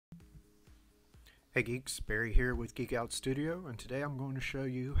Hey geeks, Barry here with Geek Out Studio, and today I'm going to show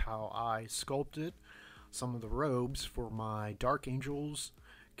you how I sculpted some of the robes for my Dark Angels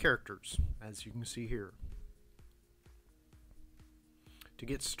characters, as you can see here. To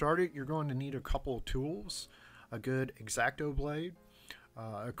get started, you're going to need a couple of tools, a good X-Acto blade,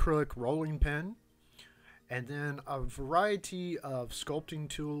 acrylic rolling pin, and then a variety of sculpting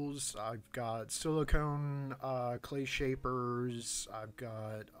tools. I've got silicone clay shapers.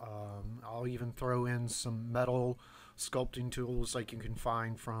 I'll even throw in some metal sculpting tools like you can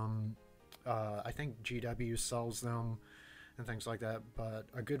find from, I think GW sells them and things like that, but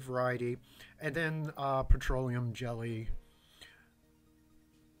a good variety. And then petroleum jelly.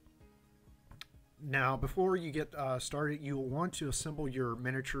 Now, before you get started, you will want to assemble your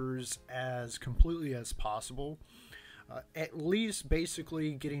miniatures as completely as possible. At least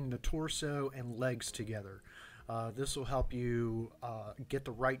basically getting the torso and legs together. This will help you get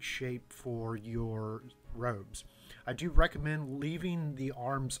the right shape for your robes. I do recommend leaving the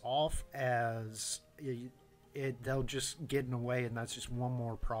arms off, as they'll just get in the way, and that's just one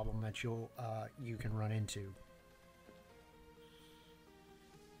more problem that you can run into.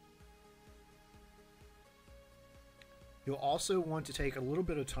 You'll also want to take a little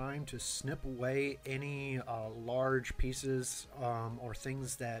bit of time to snip away any large pieces or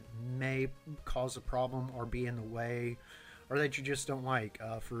things that may cause a problem or be in the way, or that you just don't like.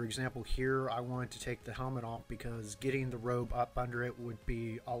 For example, here I wanted to take the helmet off because getting the robe up under it would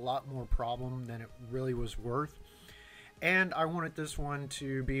be a lot more problem than it really was worth. And I wanted this one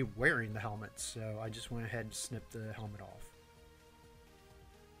to be wearing the helmet, so I just went ahead and snipped the helmet off.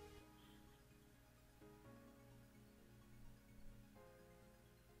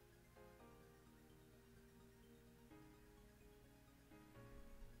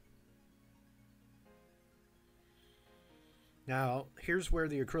 Now, here's where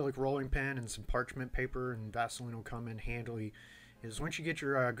the acrylic rolling pen and some parchment paper and Vaseline will come in handy. Is once you get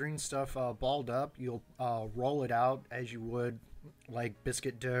your green stuff balled up, you'll roll it out as you would like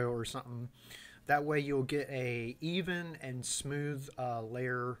biscuit dough or something. That way you'll get a even and smooth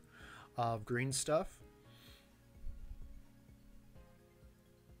layer of green stuff.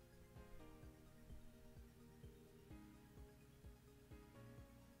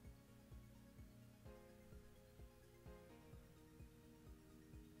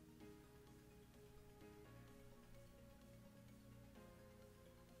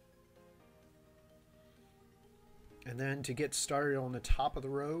 And then to get started on the top of the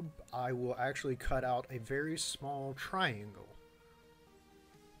robe, I will actually cut out a very small triangle.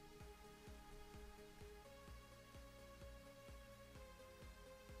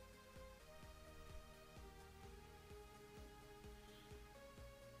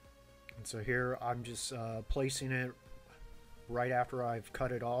 And so here I'm just placing it right after I've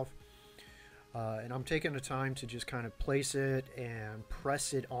cut it off. And I'm taking the time to just kind of place it and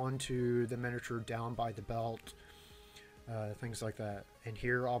press it onto the miniature down by the belt. Things like that. And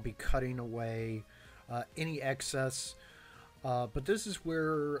here I'll be cutting away any excess. But this is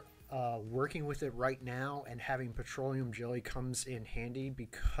where working with it right now and having petroleum jelly comes in handy,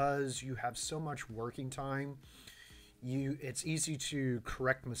 because you have so much working time. It's easy to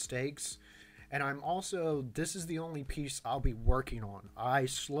correct mistakes. And this is the only piece I'll be working on. I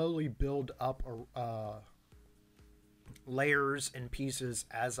slowly build up layers and pieces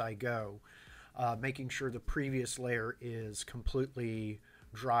as I go. Making sure the previous layer is completely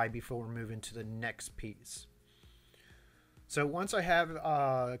dry before moving to the next piece. So once I have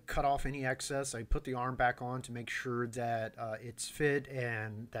cut off any excess, I put the arm back on to make sure that it's fit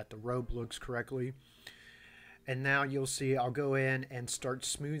and that the robe looks correctly. And now you'll see I'll go in and start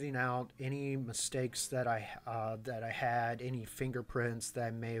smoothing out any mistakes that I had, any fingerprints that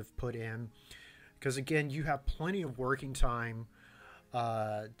I may have put in. Because again, you have plenty of working time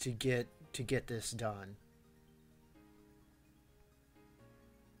to get this done.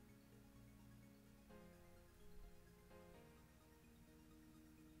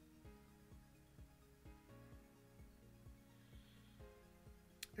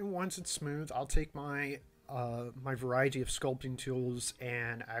 And once it's smooth, I'll take my my variety of sculpting tools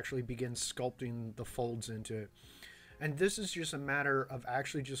and actually begin sculpting the folds into it. And this is just a matter of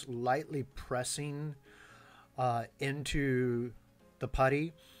actually just lightly pressing into the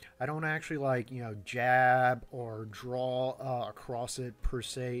putty. I don't actually jab or draw across it per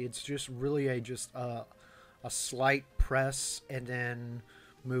se. It's just really a slight press and then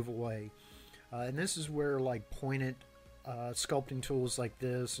move away. And this is where pointed sculpting tools like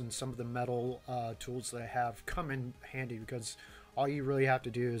this and some of the metal tools that I have come in handy, because all you really have to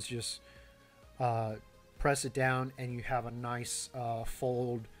do is just press it down and you have a nice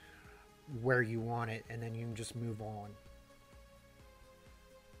fold where you want it, and then you can just move on.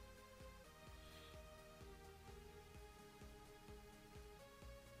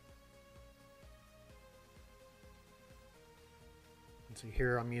 So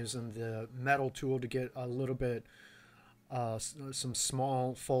here I'm using the metal tool to get a little bit, some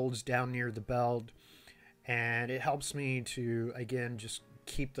small folds down near the belt, and it helps me to, again, just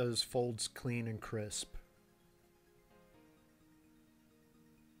keep those folds clean and crisp.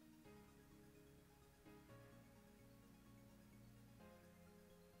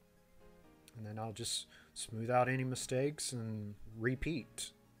 And then I'll just smooth out any mistakes and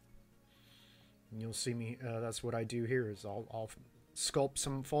repeat. And you'll see me, that's what I do here, is I'll sculpt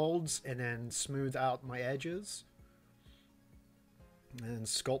some folds and then smooth out my edges and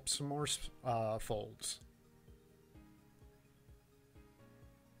sculpt some more folds.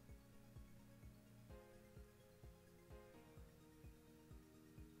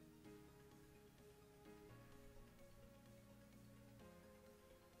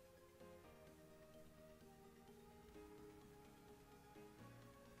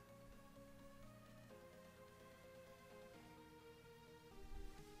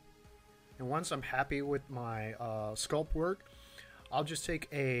 And once I'm happy with my sculpt work, I'll just take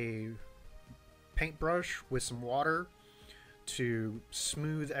a paintbrush with some water to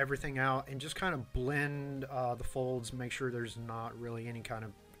smooth everything out and just kind of blend the folds, make sure there's not really any kind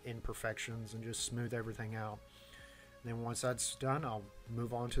of imperfections, and just smooth everything out. And then once that's done, I'll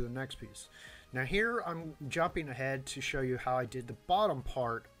move on to the next piece. Now here I'm jumping ahead to show you how I did the bottom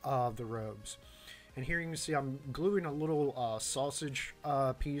part of the robes. And here you can see I'm gluing a little sausage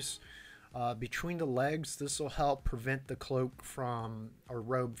piece between the legs. This will help prevent the cloak from, or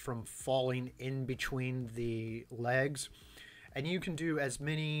robe from, falling in between the legs. And you can do as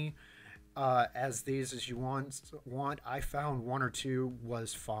many as these as you want. I found 1 or 2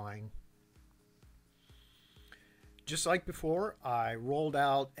 was fine. Just like before, I rolled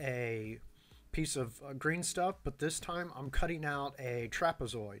out a piece of green stuff, but this time I'm cutting out a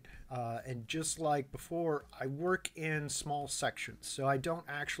trapezoid. And just like before, I work in small sections, so I don't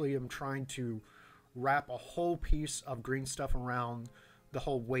actually am trying to wrap a whole piece of green stuff around the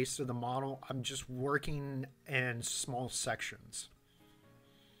whole waist of the model. I'm just working in small sections.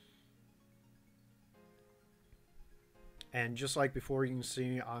 And just like before, you can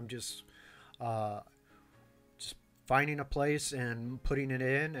see I'm just finding a place and putting it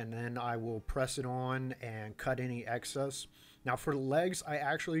in, and then I will press it on and cut any excess. Now for the legs, I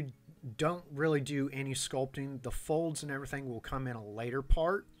actually don't really do any sculpting. The folds and everything will come in a later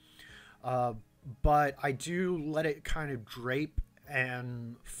part, but I do let it kind of drape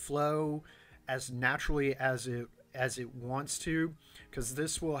and flow as naturally as it wants to, because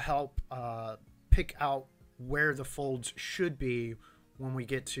this will help pick out where the folds should be when we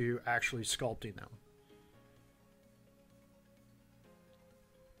get to actually sculpting them.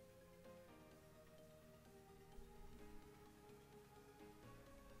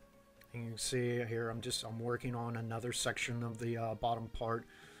 And you can see here I'm working on another section of the bottom part.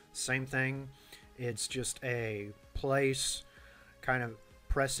 Same thing, it's just a place, kind of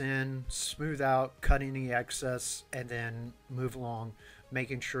press in, smooth out, cut any excess, and then move along,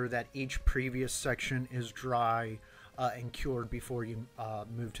 making sure that each previous section is dry and cured before you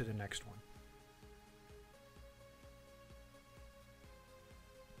move to the next one.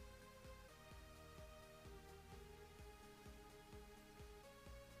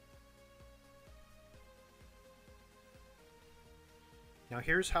 Now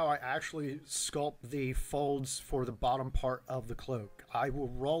here's how I actually sculpt the folds for the bottom part of the cloak. I will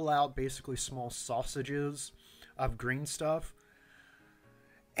roll out basically small sausages of green stuff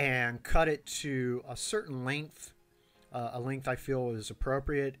and cut it to a certain length, a length I feel is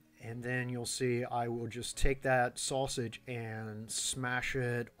appropriate, and then you'll see I will just take that sausage and smash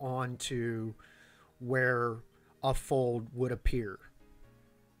it onto where a fold would appear.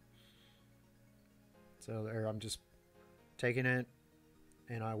 So there, I'm just taking it,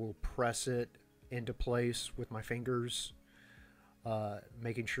 and I will press it into place with my fingers,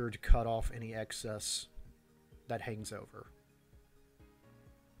 making sure to cut off any excess that hangs over.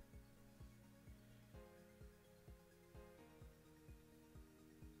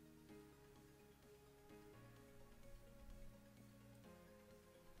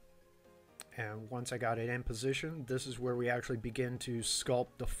 And once I got it in position, this is where we actually begin to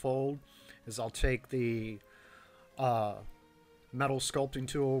sculpt the fold. Is I'll take the metal sculpting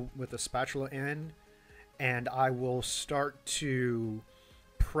tool with a spatula in, and I will start to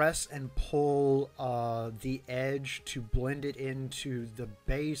press and pull the edge to blend it into the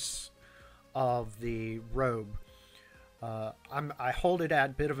base of the robe. I hold it at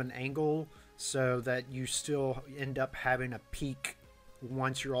a bit of an angle so that you still end up having a peak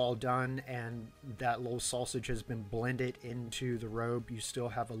once you're all done and that little sausage has been blended into the robe. You still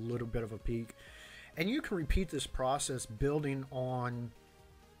have a little bit of a peak, and you can repeat this process building on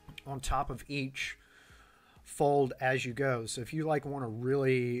top of each fold as you go. So if you like want to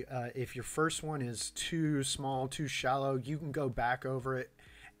really if your first one is too small, too shallow, you can go back over it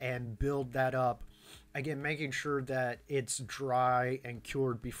and build that up again, making sure that it's dry and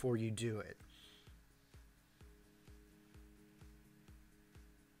cured before you do it.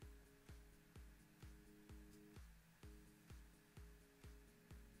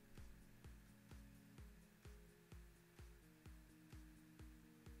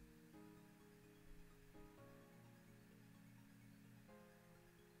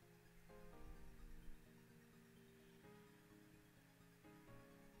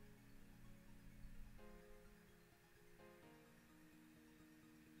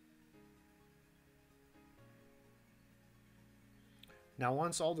 Now,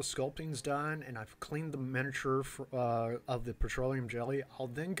 once all the sculpting's done and I've cleaned the miniature of the petroleum jelly, I'll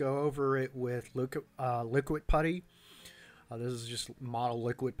then go over it with liquid putty. This is just model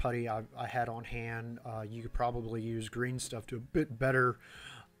liquid putty I had on hand. You could probably use green stuff to a bit better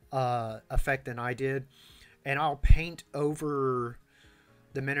effect than I did. And I'll paint over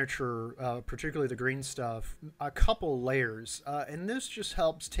the miniature, particularly the green stuff, a couple layers. And this just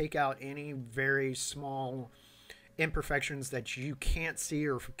helps take out any very small imperfections that you can't see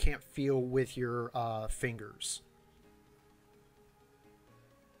or can't feel with your fingers.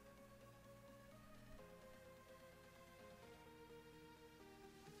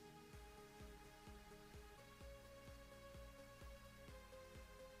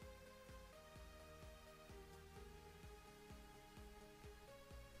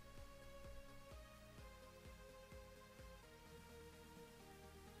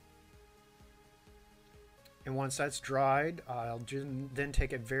 And once that's dried, I'll then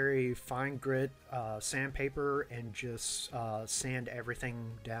take a very fine grit sandpaper and just sand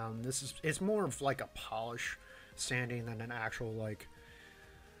everything down. It's more of like a polish sanding than an actual like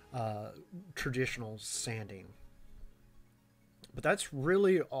traditional sanding. But that's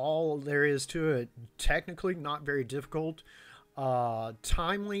really all there is to it. Technically not very difficult.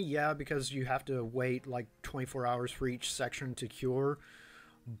 Timely, yeah, because you have to wait like 24 hours for each section to cure.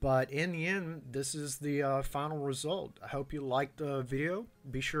 But in the end, this is the final result. I hope you liked the video.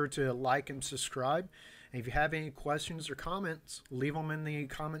 Be sure to like and subscribe. And if you have any questions or comments, leave them in the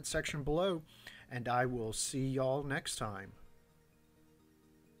comment section below. And I will see y'all next time.